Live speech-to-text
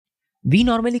We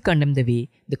normally condemn the way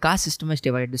the caste system has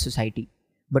divided the society,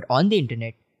 but on the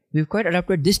internet, we've quite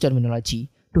adapted this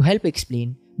terminology to help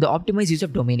explain the optimized use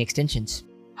of domain extensions.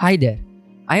 Hi there,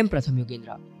 I am Pratham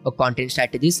Yogendra, a content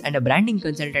strategist and a branding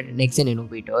consultant at Nexen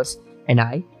Innovators, and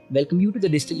I welcome you to the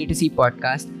Digital Literacy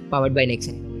Podcast powered by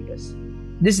Nexen Innovators.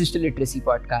 This Digital Literacy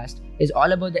Podcast is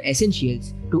all about the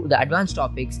essentials to the advanced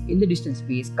topics in the digital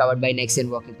space covered by Nexen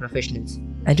working professionals.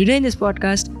 And today in this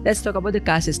podcast, let's talk about the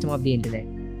caste system of the internet.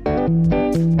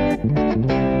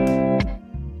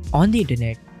 On the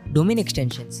internet, domain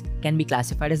extensions can be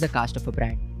classified as the caste of a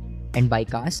brand. And by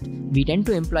caste, we tend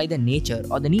to imply the nature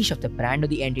or the niche of the brand or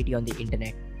the entity on the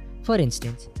internet. For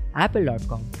instance,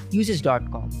 Apple.com uses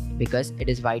 .com because it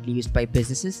is widely used by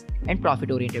businesses and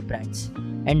profit-oriented brands,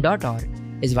 and .org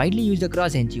is widely used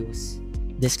across NGOs.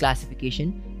 This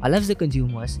classification allows the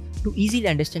consumers to easily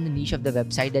understand the niche of the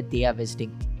website that they are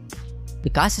visiting. The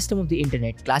caste system of the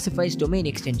internet classifies domain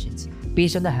extensions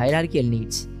based on the hierarchical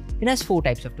needs and has 4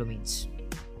 types of domains.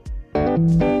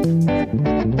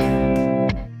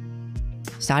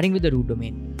 Starting with the root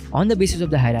domain. On the basis of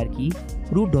the hierarchy,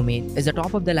 root domain is the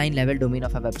top of the line level domain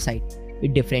of a website.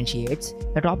 It differentiates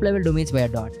the top level domains by a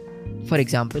dot. For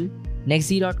example,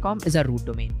 nextz.com is a root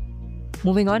domain.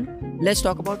 Moving on, let's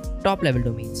talk about top level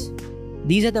domains.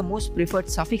 These are the most preferred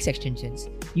suffix extensions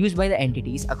used by the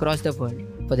entities across the world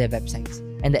for their websites,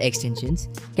 and the extensions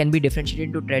can be differentiated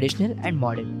into traditional and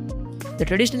modern. The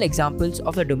traditional examples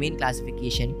of the domain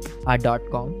classification are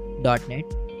 .com, .net,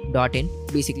 .in,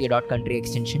 basically a .country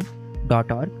extension,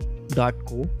 .org,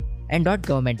 .co, and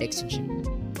 .government extension.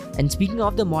 And speaking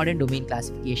of the modern domain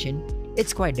classification,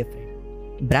 it's quite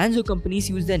different. Brands or companies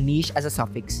use their niche as a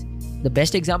suffix. The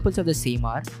best examples of the same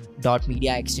are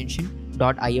 .media extension,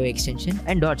 .io extension,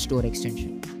 and .store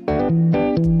extension.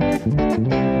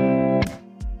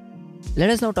 Let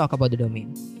us now talk about the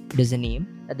domain. It is a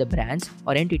name that the brands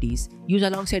or entities use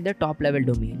alongside the top level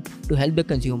domain to help the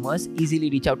consumers easily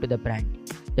reach out to the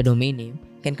brand. The domain name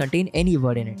can contain any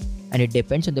word in it, and it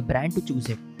depends on the brand to choose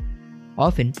it.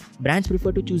 Often, brands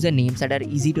prefer to choose the names that are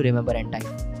easy to remember and type.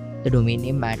 The domain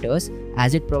name matters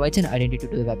as it provides an identity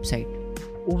to the website.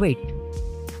 Oh wait,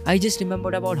 I just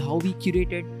remembered about how we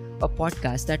curated a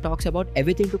podcast that talks about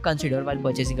everything to consider while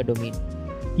purchasing a domain.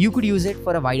 You could use it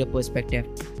for a wider perspective.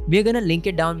 We're gonna link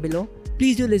it down below.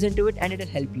 Please do listen to it and it'll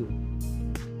help you.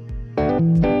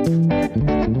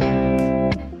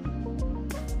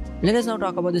 Let us now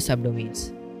talk about the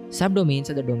subdomains. Subdomains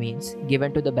are the domains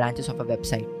given to the branches of a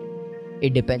website.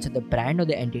 It depends on the brand or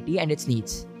the entity and its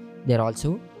needs. They're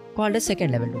also called as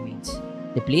second level domains.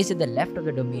 They place at the left of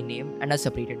the domain name and are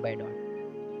separated by a dot.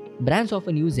 Brands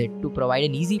often use it to provide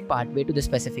an easy pathway to the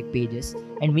specific pages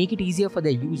and make it easier for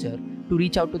the user to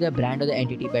reach out to their brand or the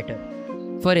entity better.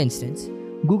 For instance,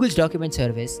 Google's document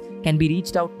service can be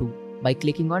reached out to by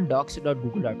clicking on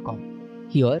docs.google.com.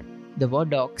 Here, the word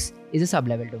docs is a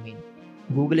sub-level domain.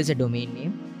 Google is a domain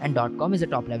name and .com is a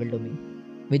top-level domain,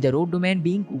 with the root domain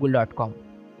being google.com.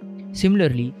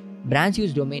 Similarly, brands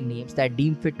use domain names that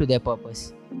deem fit to their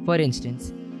purpose. For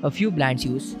instance, a few brands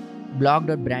use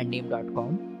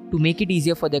blog.brandname.com to make it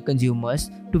easier for their consumers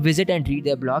to visit and read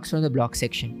their blogs from the blog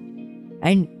section.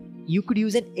 And you could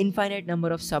use an infinite number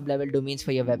of sub-level domains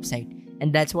for your website,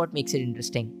 and that's what makes it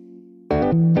interesting.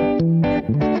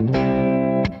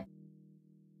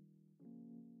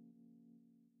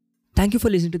 Thank you for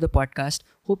listening to the podcast.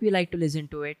 Hope you like to listen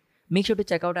to it. Make sure to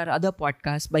check out our other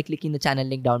podcasts by clicking the channel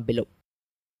link down below.